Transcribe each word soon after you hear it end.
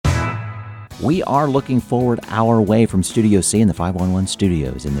We are looking forward our way from Studio C in the 511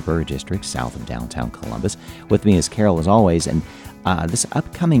 Studios in the Burr District, south of downtown Columbus. With me is Carol, as always, and this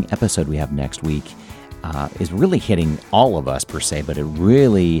upcoming episode we have next week is really hitting all of us, per se, but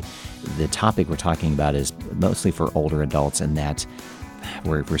the topic we're talking about is mostly for older adults, and that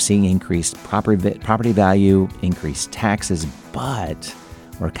we're seeing increased property value, increased taxes, but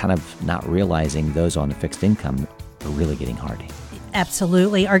we're kind of not realizing those on a fixed income are really getting hard.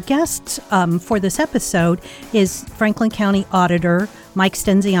 Absolutely. Our guest for this episode is Franklin County Auditor Mike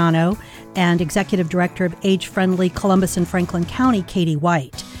Stenziano and Executive Director of Age Friendly Columbus and Franklin County, Katie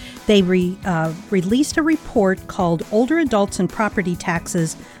White. They released a report called Older Adults and Property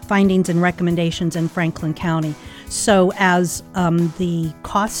Taxes, Findings and Recommendations in Franklin County. So as the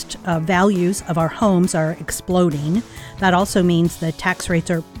cost values of our homes are exploding, that also means the tax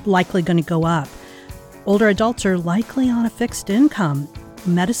rates are likely going to go up. Older adults are likely on a fixed income.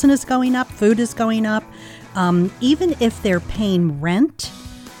 Medicine is going up, food is going up. Even if they're paying rent,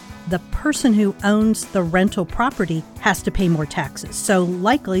 the person who owns the rental property has to pay more taxes. So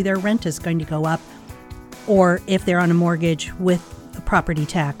likely their rent is going to go up. Or if they're on a mortgage with a property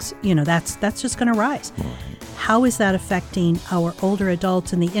tax, that's just going to rise. How is that affecting our older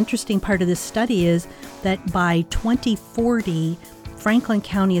adults? And the interesting part of this study is that by 2040, Franklin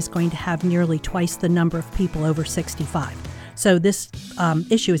County is going to have nearly twice the number of people over 65. So this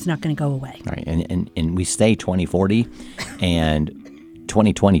issue is not going to go away. Right, and we say 2040, and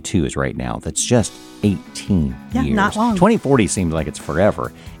 2022 is right now. That's just 18 years. Not long. 2040 seems like it's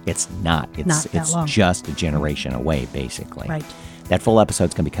forever. It's not. It's long. Just a generation away, basically. Right. That full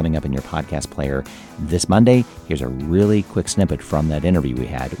episode's going to be coming up in your podcast player this Monday. Here's a really quick snippet from that interview we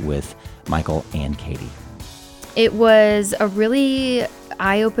had with Michael and Katie. It was a really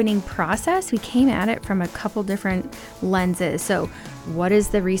eye-opening process. We came at it from a couple different lenses. So what does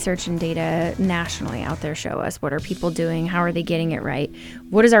the research and data nationally out there show us? What are people doing? How are they getting it right?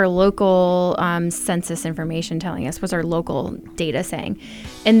 What is our local census information telling us? What's our local data saying?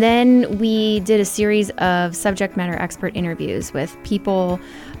 And then we did a series of subject matter expert interviews with people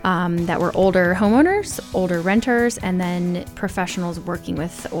that were older homeowners, older renters, and then professionals working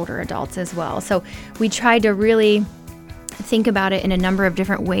with older adults as well. So we tried to really think about it in a number of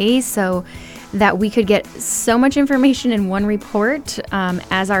different ways so that we could get so much information in one report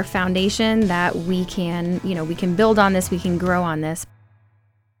as our foundation that we can build on this, we can grow on this,